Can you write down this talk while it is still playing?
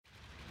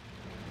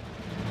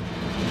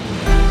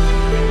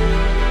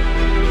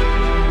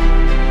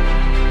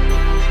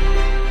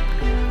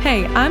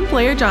Hey, I'm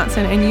Blair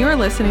Johnson, and you are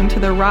listening to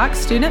the Rock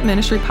Student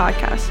Ministry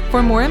Podcast.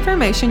 For more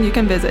information, you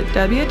can visit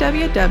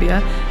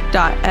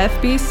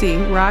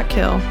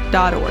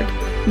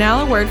www.fbcrockhill.org.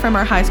 Now a word from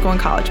our high school and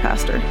college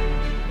pastor.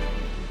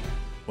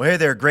 Well, hey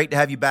there. Great to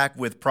have you back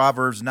with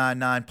Proverbs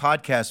 9:9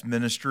 podcast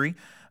ministry.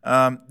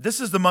 This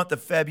is the month of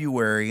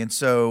February, and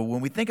so when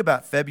we think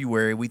about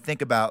February, we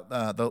think about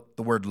the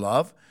word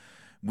love.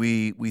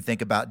 We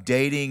think about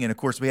dating, and of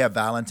course we have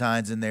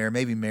Valentine's in there,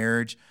 maybe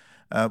marriage.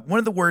 One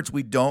of the words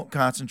we don't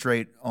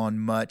concentrate on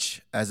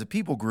much as a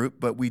people group,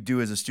 but we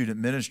do as a student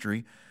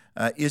ministry,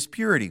 is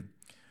purity.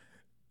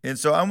 And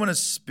so I want to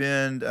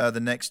spend the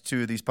next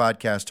two of these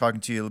podcasts talking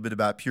to you a little bit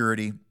about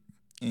purity.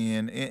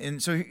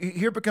 And so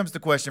here becomes the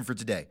question for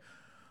today.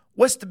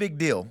 What's the big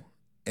deal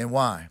and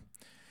why?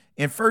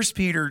 In 1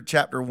 Peter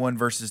chapter 1,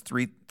 verses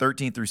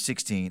 13 through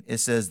 16, it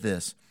says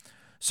this: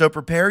 "So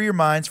prepare your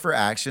minds for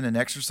action and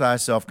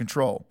exercise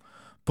self-control.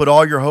 Put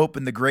all your hope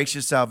in the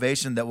gracious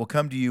salvation that will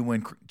come to you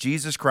when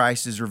Jesus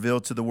Christ is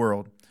revealed to the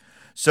world.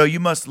 So you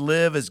must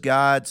live as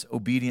God's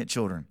obedient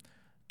children.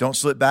 Don't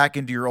slip back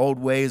into your old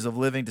ways of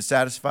living to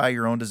satisfy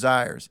your own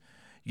desires.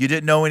 You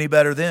didn't know any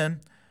better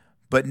then,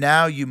 but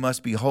now you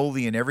must be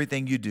holy in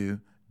everything you do,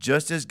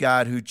 just as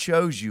God who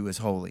chose you is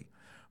holy.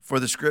 For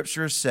the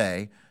scriptures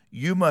say,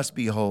 you must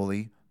be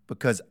holy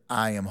because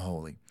I am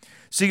holy."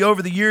 See,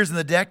 over the years and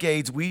the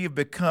decades, we have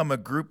become a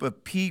group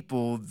of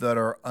people that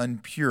are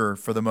impure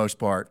for the most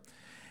part.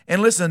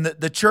 And listen,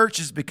 the church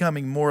is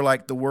becoming more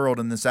like the world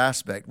in this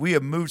aspect. We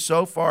have moved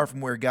so far from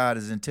where God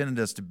has intended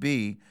us to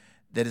be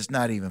that it's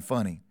not even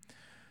funny.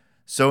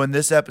 So in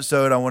this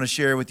episode, I want to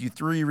share with you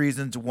 3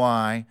 reasons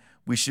why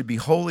we should be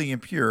holy and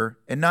pure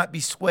and not be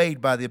swayed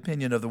by the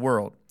opinion of the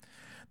world.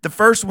 The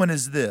first one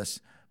is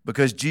this: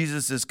 because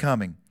Jesus is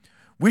coming.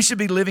 We should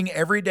be living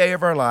every day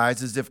of our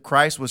lives as if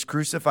Christ was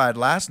crucified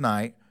last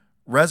night,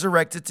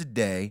 resurrected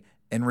today,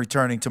 and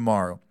returning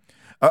tomorrow.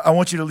 I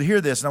want you to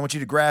hear this, and I want you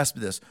to grasp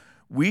this.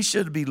 We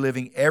should be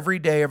living every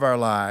day of our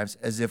lives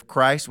as if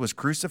Christ was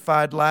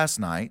crucified last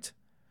night,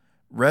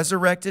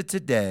 resurrected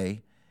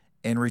today,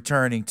 and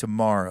returning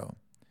tomorrow.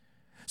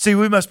 See,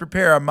 we must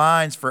prepare our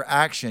minds for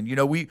action. You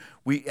know, we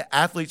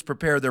athletes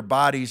prepare their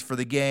bodies for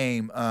the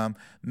game.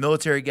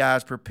 Military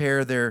guys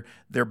prepare their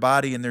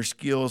body and their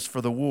skills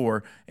for the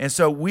war. And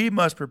so we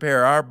must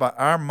prepare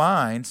our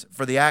minds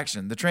for the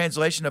action. The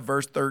translation of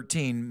verse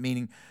 13,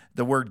 meaning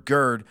the word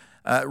gird,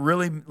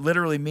 really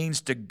literally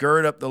means to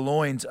gird up the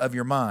loins of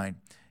your mind.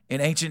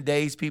 In ancient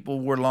days, people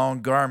wore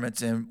long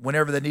garments, and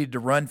whenever they needed to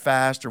run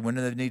fast or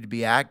whenever they needed to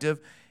be active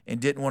and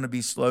didn't want to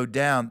be slowed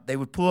down, they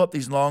would pull up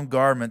these long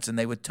garments and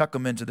they would tuck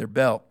them into their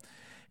belt.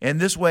 And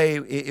this way,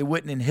 it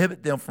wouldn't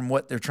inhibit them from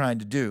what they're trying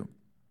to do.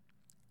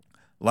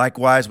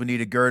 Likewise, we need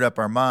to gird up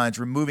our minds,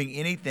 removing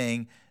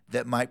anything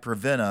that might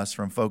prevent us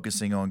from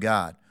focusing on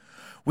God.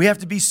 We have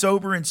to be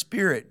sober in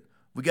spirit.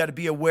 We got to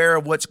be aware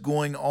of what's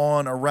going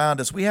on around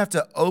us. We have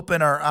to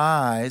open our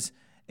eyes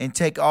and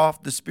take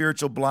off the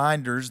spiritual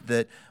blinders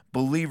that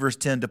believers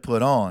tend to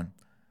put on.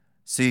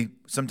 See,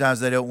 sometimes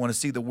they don't want to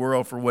see the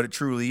world for what it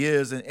truly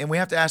is. And we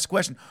have to ask the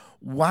question,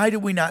 why do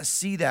we not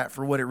see that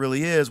for what it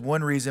really is?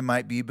 One reason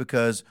might be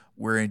because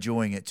we're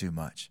enjoying it too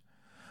much.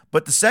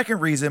 But the second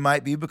reason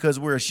might be because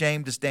we're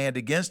ashamed to stand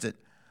against it.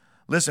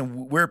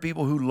 Listen, we're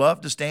people who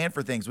love to stand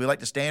for things. We like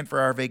to stand for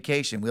our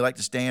vacation. We like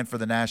to stand for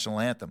the national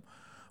anthem.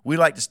 We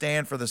like to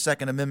stand for the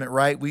Second Amendment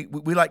right. We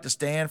like to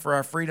stand for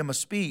our freedom of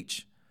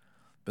speech.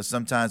 But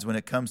sometimes when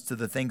it comes to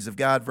the things of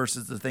God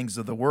versus the things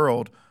of the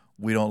world,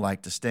 we don't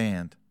like to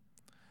stand.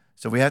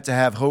 So we have to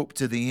have hope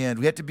to the end.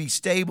 We have to be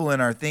stable in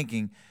our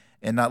thinking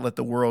and not let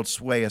the world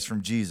sway us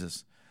from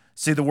Jesus.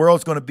 See, the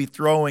world's going to be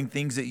throwing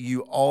things at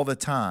you all the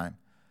time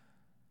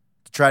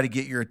to try to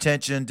get your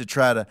attention, to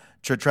try to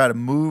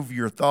move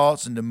your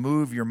thoughts and to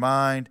move your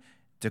mind,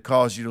 to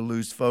cause you to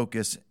lose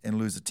focus and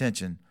lose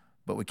attention.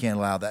 But we can't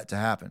allow that to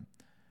happen.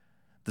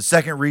 The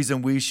second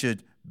reason we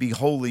should be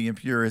holy and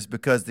pure is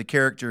because the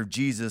character of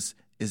Jesus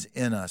is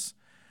in us.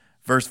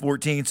 Verse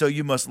 14, "So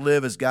you must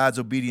live as God's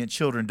obedient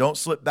children. Don't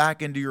slip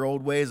back into your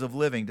old ways of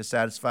living to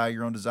satisfy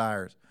your own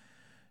desires.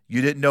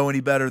 You didn't know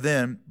any better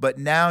then, but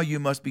now you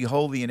must be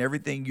holy in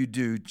everything you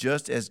do,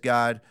 just as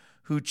God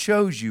who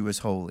chose you is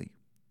holy."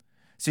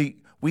 See,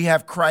 we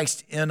have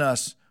Christ in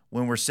us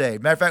when we're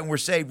saved. Matter of fact, when we're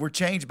saved, we're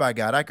changed by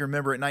God. I can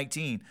remember at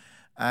 19,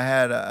 I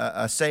had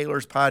a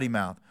sailor's potty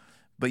mouth,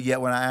 but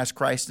yet when I asked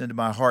Christ into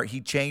my heart, he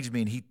changed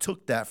me and he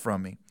took that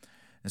from me.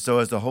 And so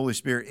as the Holy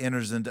Spirit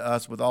enters into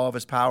us with all of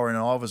his power and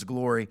all of his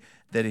glory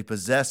that he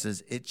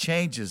possesses, it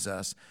changes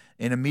us.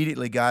 And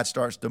immediately God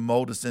starts to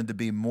mold us into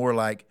be more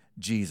like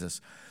Jesus.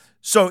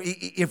 So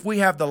if we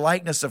have the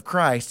likeness of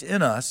Christ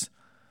in us,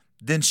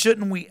 then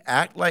shouldn't we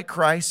act like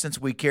Christ since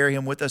we carry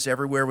him with us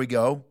everywhere we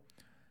go?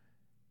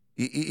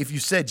 If you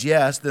said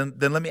yes, then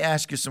let me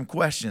ask you some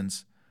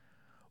questions.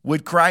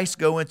 Would Christ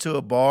go into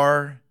a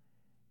bar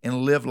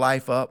and live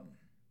life up?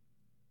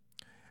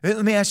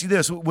 Let me ask you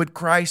this. Would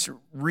Christ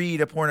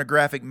read a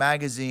pornographic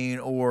magazine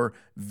or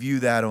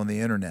view that on the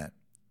internet?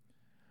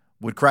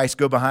 Would Christ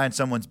go behind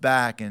someone's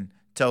back and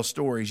tell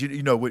stories?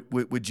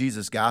 Would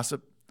Jesus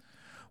gossip?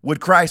 Would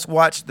Christ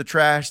watch the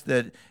trash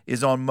that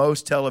is on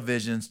most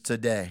televisions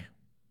today?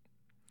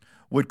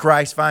 Would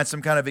Christ find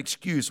some kind of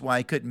excuse why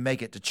he couldn't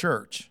make it to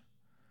church?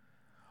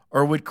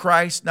 Or would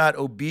Christ not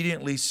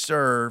obediently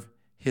serve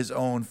his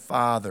own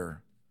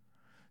Father?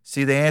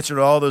 See, the answer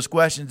to all those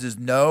questions is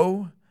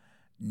no,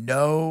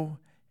 no,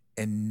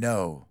 and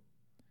no.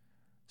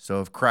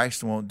 So if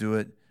Christ won't do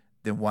it,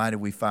 then why do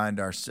we find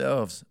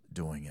ourselves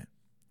doing it?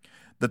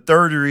 The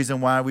third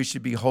reason why we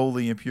should be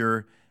holy and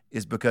pure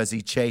is because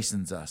he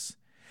chastens us.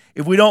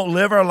 If we don't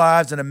live our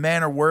lives in a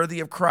manner worthy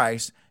of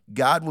Christ,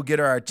 God will get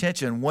our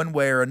attention one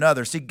way or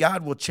another. See,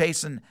 God will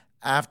chasten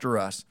after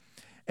us.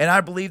 And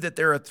I believe that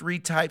there are three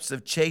types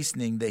of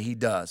chastening that he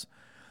does.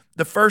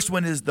 The first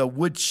one is the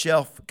wood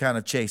shelf kind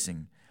of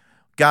chastening.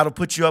 God will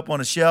put you up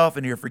on a shelf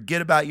and he'll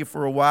forget about you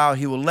for a while.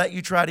 He will let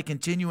you try to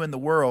continue in the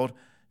world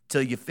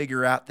till you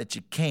figure out that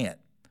you can't.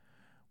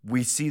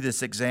 We see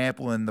this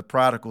example in the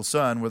prodigal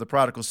son, where the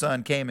prodigal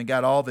son came and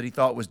got all that he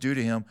thought was due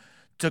to him,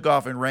 took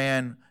off and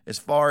ran as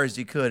far as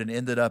he could and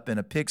ended up in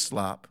a pig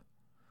slop.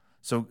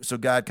 So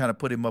God kind of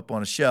put him up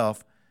on a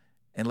shelf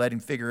and let him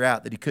figure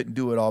out that he couldn't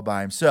do it all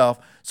by himself.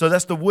 So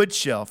that's the wood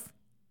shelf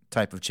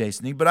type of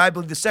chastening. But I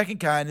believe the second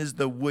kind is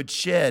the wood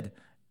shed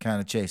kind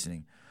of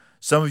chastening.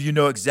 Some of you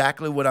know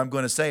exactly what I'm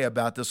going to say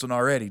about this one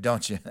already,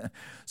 don't you?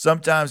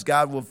 Sometimes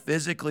God will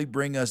physically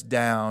bring us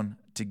down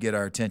to get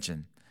our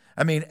attention.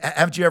 I mean,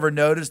 haven't you ever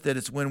noticed that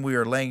it's when we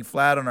are laying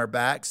flat on our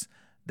backs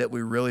that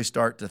we really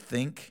start to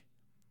think?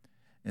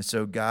 And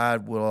so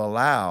God will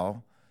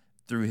allow,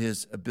 through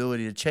his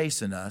ability to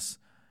chasten us,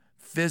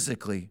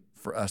 physically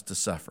for us to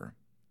suffer.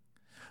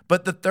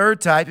 But the third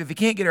type, if he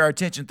can't get our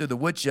attention through the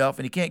wood shelf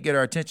and he can't get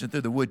our attention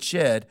through the wood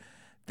shed,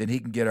 then he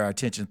can get our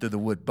attention through the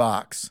wood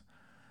box.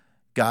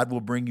 God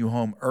will bring you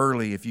home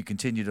early if you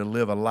continue to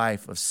live a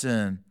life of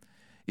sin.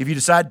 If you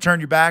decide to turn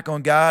your back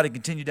on God and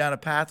continue down a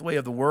pathway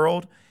of the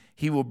world,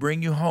 he will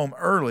bring you home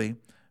early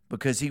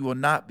because he will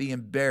not be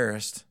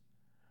embarrassed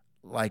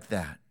like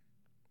that.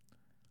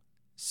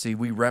 See,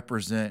 we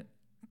represent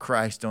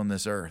Christ on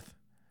this earth,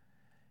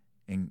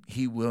 and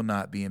he will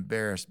not be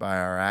embarrassed by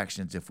our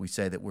actions if we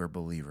say that we're a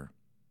believer.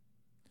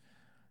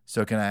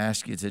 So can I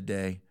ask you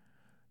today,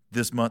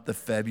 this month of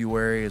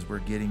February, as we're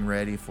getting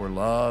ready for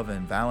love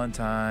and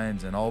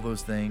Valentine's and all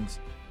those things,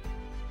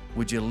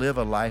 would you live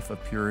a life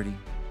of purity?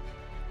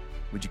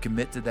 Would you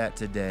commit to that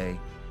today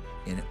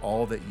in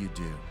all that you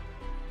do?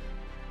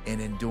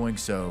 And in doing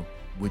so,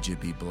 would you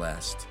be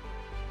blessed?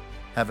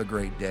 Have a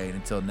great day. And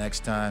until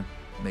next time,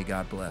 may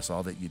God bless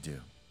all that you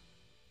do.